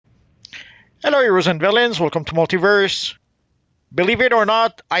Hello, heroes and villains. Welcome to Multiverse. Believe it or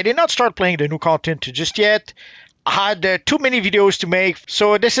not, I did not start playing the new content just yet. I had too many videos to make,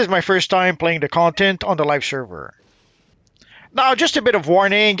 so this is my first time playing the content on the live server. Now, just a bit of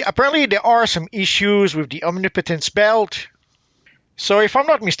warning. Apparently, there are some issues with the Omnipotence belt. So, if I'm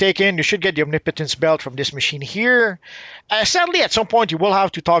not mistaken, you should get the Omnipotence belt from this machine here. Sadly, at some point, you will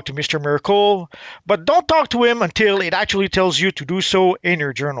have to talk to Mr. Miracle, but don't talk to him until it actually tells you to do so in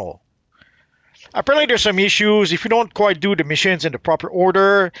your journal. Apparently, there's some issues. If you don't quite do the missions in the proper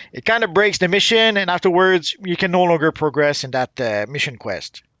order, it kind of breaks the mission, and afterwards, you can no longer progress in that mission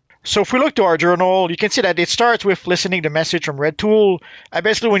quest. So if we look to our journal, you can see that it starts with listening the message from Red Tool.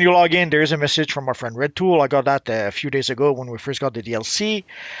 Basically, when you log in, there is a message from our friend Red Tool. I got that a few days ago when we first got the DLC.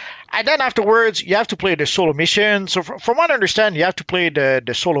 And then afterwards, you have to play the solo mission. So from what I understand, you have to play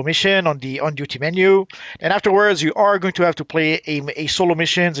the solo mission on the on-duty menu. And afterwards, you are going to have to play a solo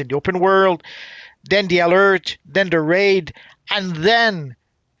missions in the open world, then the alert, then the raid, and then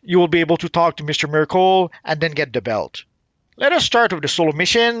you will be able to talk to Mr. Miracle and then get the belt. Let us start with the solo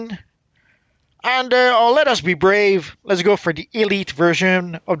mission. And let us be brave. Let's go for the elite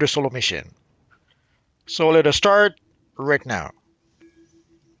version of the solo mission. So let us start right now.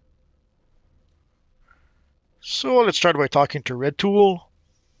 So let's start by talking to Red Tool.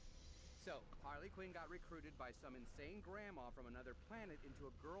 So, Harley Quinn got recruited by some insane grandma from another planet into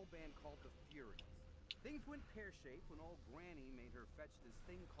a girl band called the Furies. Things went pear-shaped when old Granny made her fetch this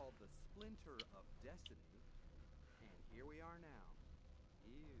thing called the Splinter of Destiny. And here we are now.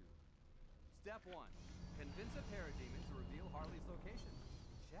 Ew. Step 1. Convince a parademon to reveal Harley's location.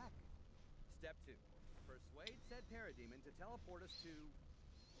 Check. Step 2. Persuade said parademon to teleport us to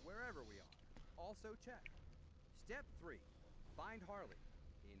wherever we are. Also check. Step 3. Find Harley.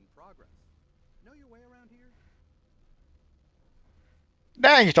 In progress. Know your way around here?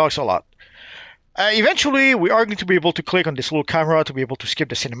 Dang, he talks a lot. Eventually, we are going to be able to click on this little camera to be able to skip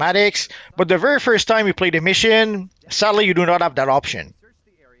the cinematics, but the very first time you play the mission, sadly you do not have that option. Search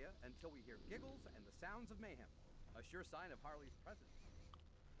the area until we hear giggles and the sounds of mayhem. A sure sign of Harley's presence.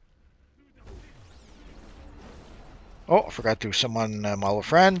 Oh, I forgot to summon my old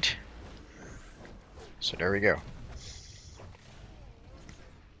friend. So there we go.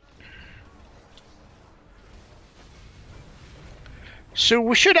 So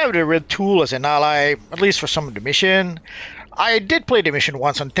we should have the Red Tool as an ally, at least for some of the mission. I did play the mission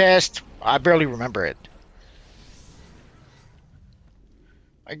once on test. I barely remember it.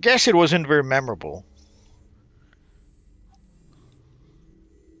 I guess it wasn't very memorable.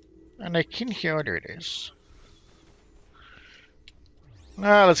 And I can hear where it is.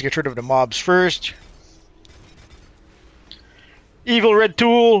 Let's get rid of the mobs first. Evil Red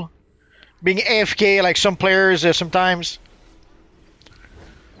Tool, being AFK like some players sometimes.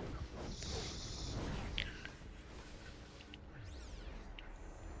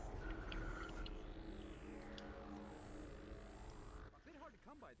 A bit hard to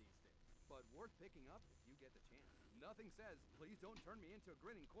come by these things, but worth picking up if you get the chance. Nothing says, please don't turn me into a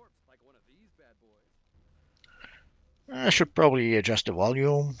grinning corpse like one of these bad boys. I should probably adjust the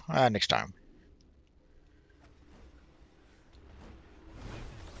volume next time.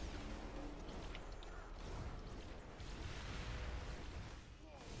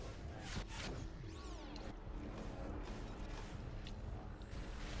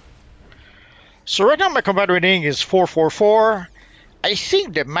 So right now my combat rating is 444. I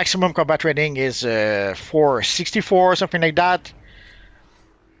think the maximum combat rating is 464, something like that.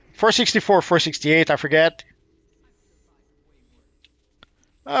 464, 468, I forget.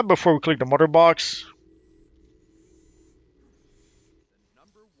 Before we click the motor box. The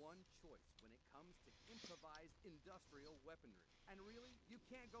number one choice when it comes to improvised industrial weaponry. And really, you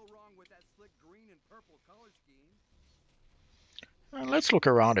can't go wrong with that slick green and purple color scheme. Let's look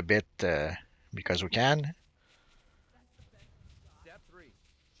around a bit because we can. Step 3.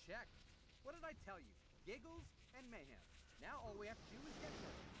 Check. What did I tell you? Giggles and mayhem. Now all we have to do is get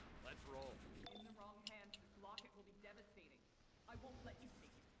there. Let's roll. In the wrong hands, this locket will be devastating. I won't let you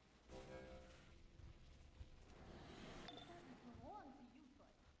take it. It doesn't belong to you, Foot.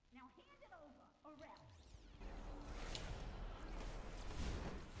 Now hand it over, or else.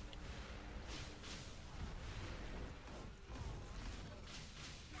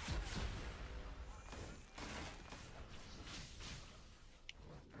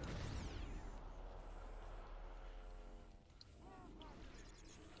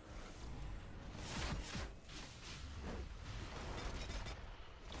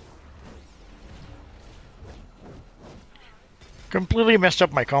 Completely messed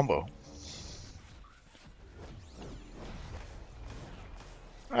up my combo.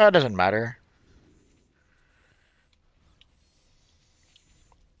 Doesn't matter.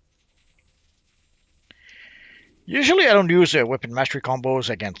 Usually I don't use weapon mastery combos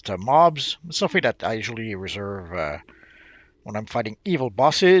against mobs. It's something that I usually reserve when I'm fighting evil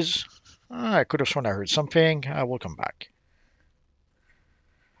bosses. I could have sworn I heard something. I will come back.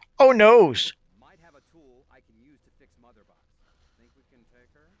 Oh noes! Might have a tool I can use to fix Motherbox. Think we can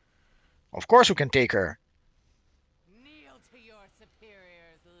take her? Of course we can take her. Kneel to your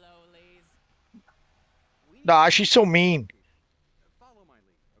superiors, lowlies. We Nah, need she's so mean. Follow my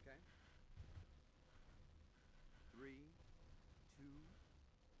lead, okay? 3, 2,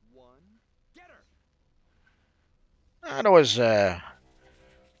 1. Get her! That was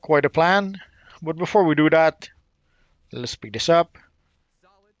quite a plan. But before we do that, let's pick this up.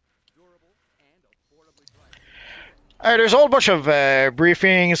 Solid, durable, and affordably priced. There's a whole bunch of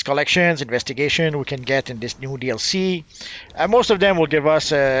briefings, collections, investigation we can get in this new DLC. Most of them will give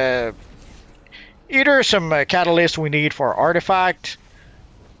us either some catalyst we need for our artifact,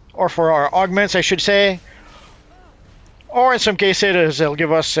 or for our augments, I should say, or in some cases they'll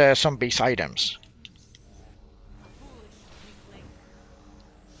give us some base items. Foolish weakling.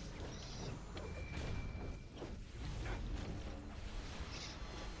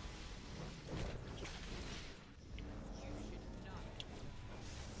 You should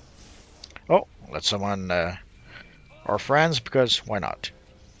not. Oh, let's summon our friends, because why not?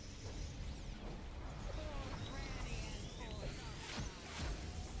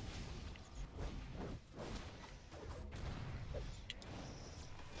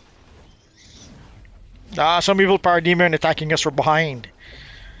 Some evil parademon attacking us from behind.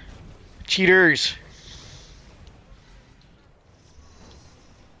 Cheaters.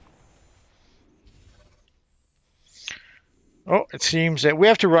 Oh, it seems that we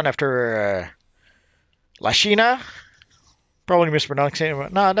have to run after Lashina. Probably mispronouncing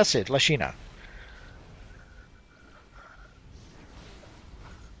it. No, that's it, Lashina.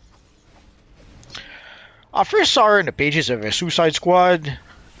 I first saw her in the pages of a Suicide Squad.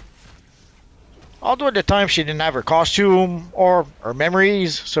 Although at the time she didn't have her costume or her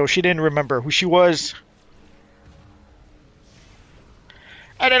memories, so she didn't remember who she was.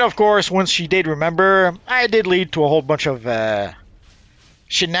 And then, of course, once she did remember, I did lead to a whole bunch of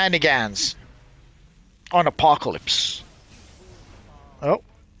shenanigans on Apokolips. Oh.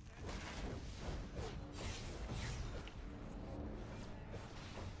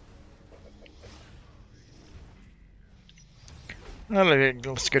 Well,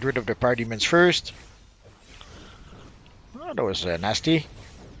 let's get rid of the parademons first. Oh, that was nasty.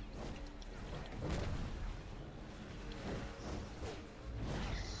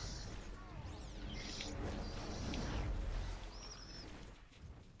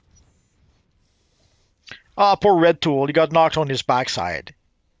 Ah, poor Red Tool. He got knocked on his backside.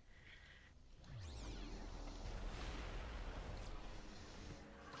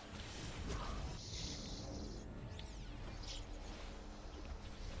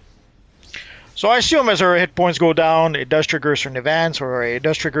 So I assume as our hit points go down, it does trigger certain events, or it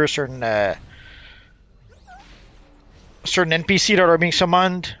does trigger certain certain NPC that are being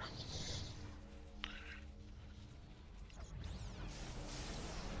summoned.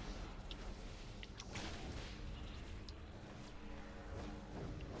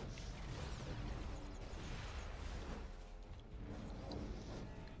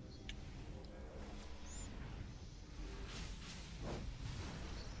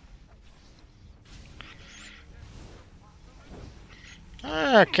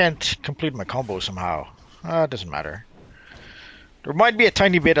 I can't complete my combo somehow. It doesn't matter. There might be a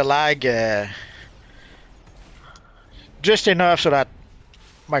tiny bit of lag, just enough so that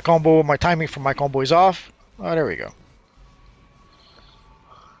my timing for my combo is off. Oh, there we go.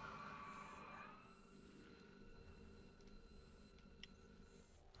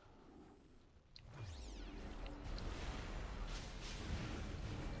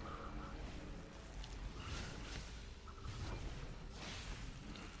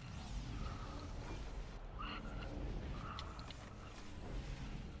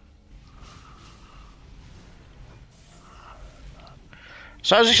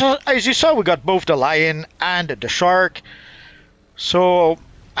 So as you saw, we got both the lion and the shark. So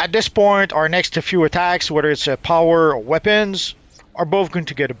at this point, our next few attacks, whether it's power or weapons, are both going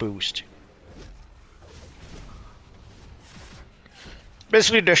to get a boost.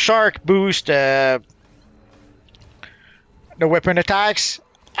 Basically, the shark boosts the weapon attacks,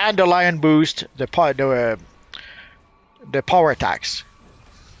 and the lion boosts the power attacks.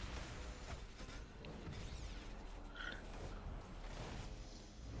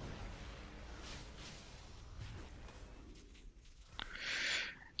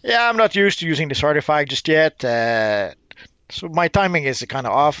 Yeah, I'm not used to using this artifact just yet, so my timing is kind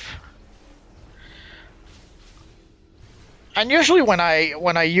of off. And usually when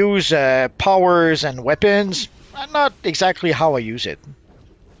I use powers and weapons, not exactly how I use it,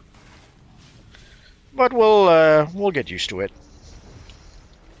 but we'll get used to it.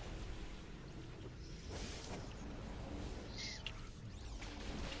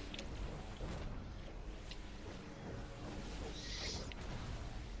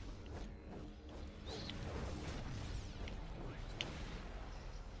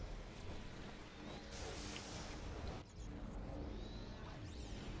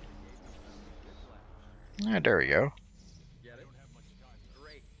 There we go. Get it?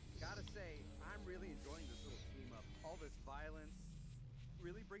 Great. Gotta say, I'm really enjoying this little team up. All this violence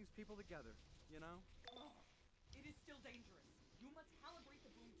really brings people together, you know? It is still dangerous. You must calibrate the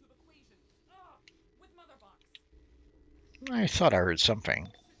boom tube equations. With Mother Box. I thought I heard something.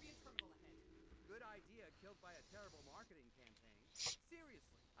 Should be a terminal ahead. Good idea killed by a terrible marketing campaign.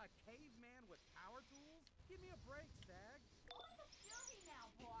 Seriously, a caveman with power tools? Give me a break, Stag. Who's the fury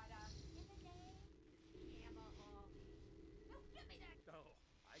now, Porter? In the name? Hammer off. No, give me that. Oh,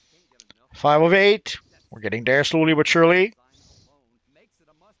 I can't get enough. 5 of 8. We're getting there slowly but surely. Design alone makes it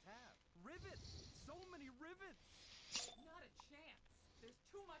a must-have. Rivets! So many rivets! Not a chance. There's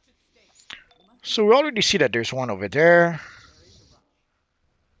too much at stake. So we already see that there's one over there.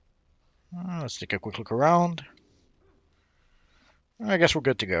 Let's take a quick look around. I guess we're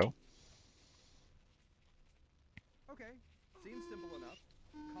good to go. Okay, seems simple enough.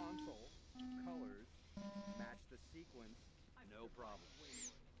 Console, colors, match the sequence, no problem.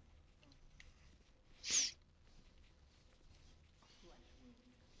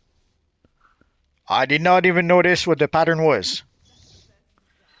 I did not even notice what the pattern was.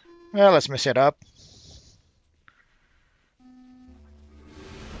 Well, let's mess it up.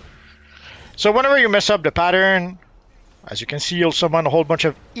 So whenever you mess up the pattern, as you can see, you'll summon a whole bunch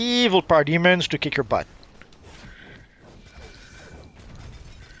of evil parademons to kick your butt.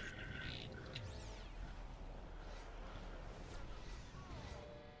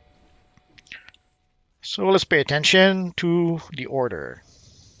 So let's pay attention to the order.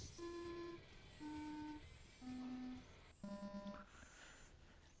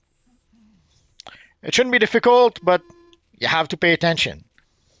 It shouldn't be difficult, but you have to pay attention.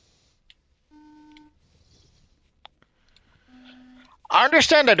 I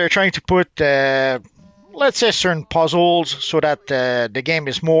understand that they're trying to put, let's say, certain puzzles so that the game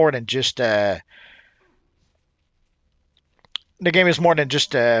is more than just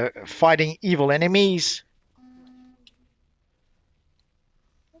fighting evil enemies.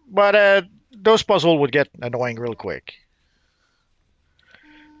 But those puzzles would get annoying real quick.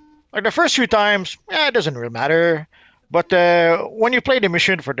 Like the first few times, it doesn't really matter. But when you play the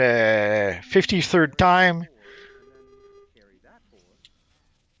mission for the 53rd time, And then carry that forward.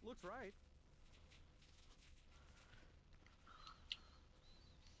 Looks right.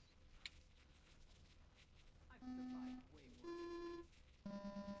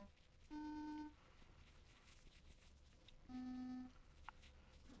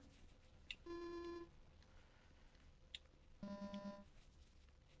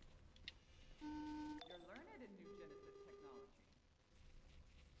 You're learned in New Genesis technology.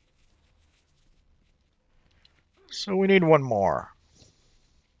 so we need one more.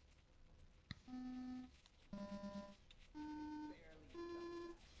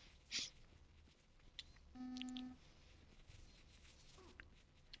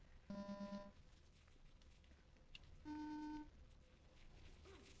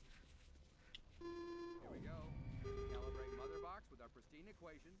 Here we go. Calibrate mother box with our pristine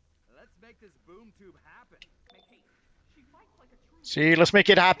equation. Let's make this boom tube happen. Make haste. She fights like a true. See, let's make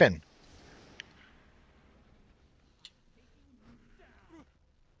it happen.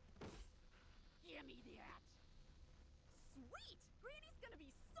 Give me that. Sweet! Granny's gonna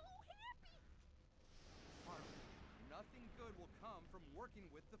be so happy! Nothing good will come from working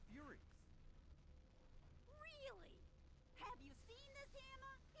with the Furies. Really? Have you seen this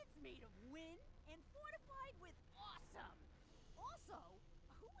hammer? It's made of wind and fortified with awesome! Also,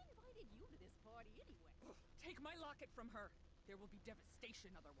 who invited you to this party anyway? Take my locket from her. There will be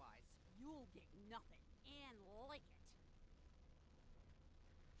devastation otherwise. You'll get nothing, and like it.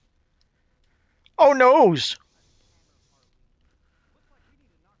 Oh noes! Looks like we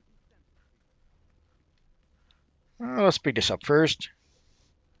need to knock some sense into people. Let's pick this up first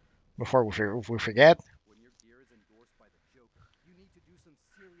before we forget. When your gear is endorsed by the Joker, you need to do some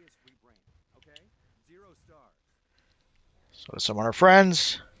serious rebranding, okay? 0 stars. So let's summon our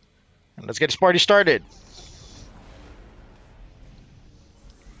friends, and let's get this party started.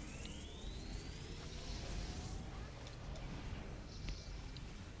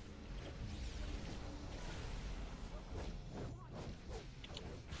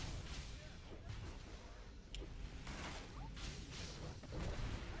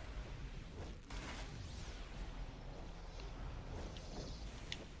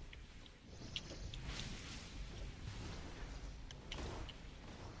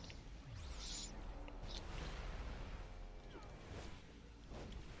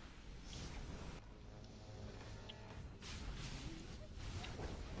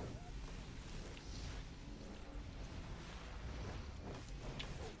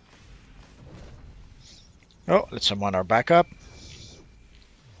 Oh, let's summon our backup.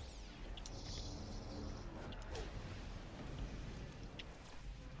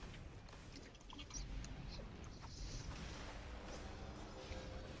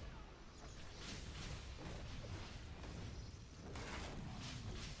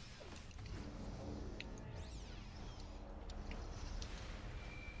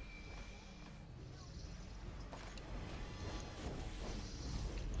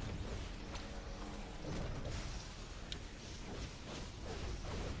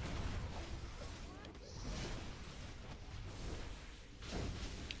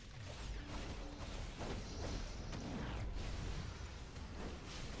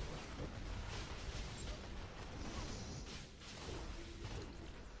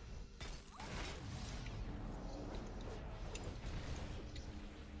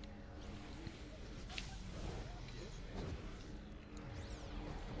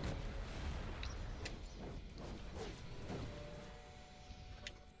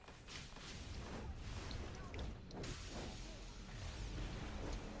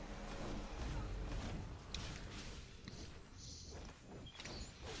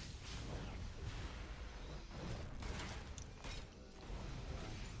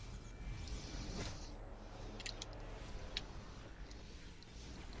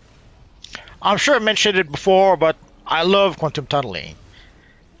 I'm sure I mentioned it before, but I love quantum tunneling.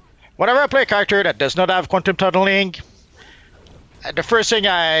 Whenever I play a character that does not have quantum tunneling, the first thing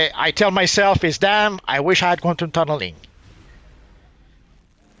I tell myself is, damn, I wish I had quantum tunneling.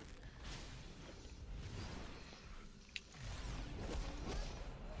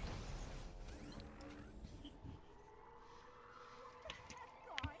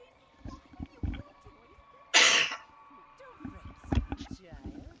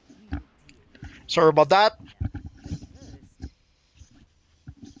 Sorry about that. I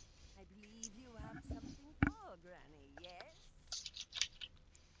believe you have something for Granny, yes?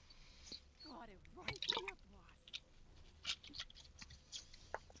 Got it right here, boss.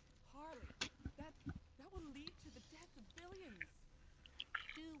 Harley, that will lead to the death of billions.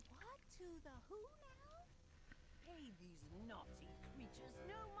 Do what to the who now? Pay these naughty creatures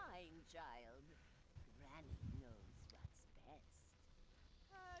no mind, child. Granny knows what's best.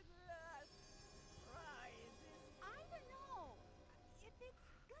 I don't know. If it's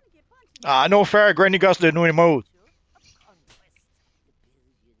gonna get punchy. No fair, Granny got the new emote. Of conquest. The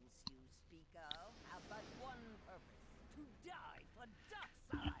billions you speak of have but one purpose: to die for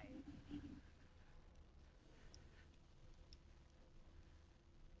Darkseid.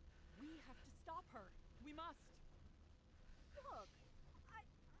 We have to stop her. We must. Look, I'm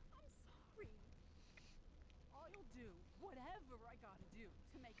sorry. I'll do whatever I gotta do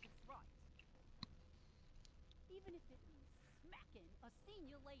to make this right. Even if it means smacking a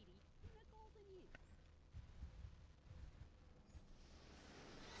senior lady in a golden youth.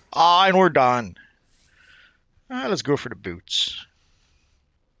 And we're done. Let's go for the boots.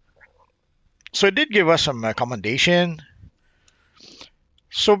 So it did give us some commendation.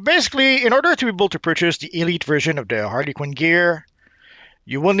 So basically, in order to be able to purchase the elite version of the Harley Quinn gear,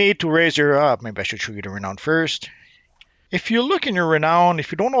 you will need to raise your maybe I should show you the renown first. If you look in your renown,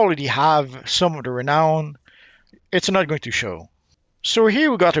 if you don't already have some of the renown, it's not going to show. So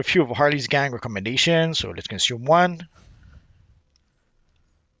here we got a few of Harley's gang recommendations. So let's consume one.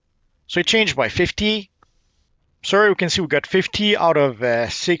 So it changed by 50. Sorry, we can see we got 50 out of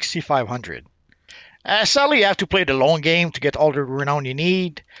 6,500. Sadly, you have to play the long game to get all the renown you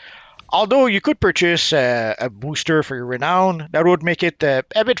need. Although you could purchase a booster for your renown, that would make it a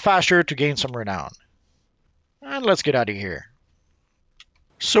bit faster to gain some renown. And let's get out of here.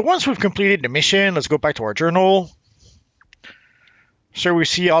 So once we've completed the mission, let's go back to our journal. So we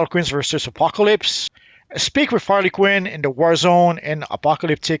see Harlequins versus Apokolips. Speak with Harley Quinn in the war zone in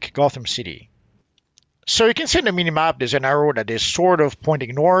apocalyptic Gotham City. So you can see in the minimap there's an arrow that is sort of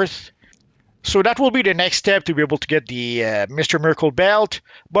pointing north. So that will be the next step to be able to get the Mr. Miracle belt,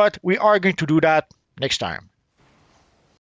 but we are going to do that next time.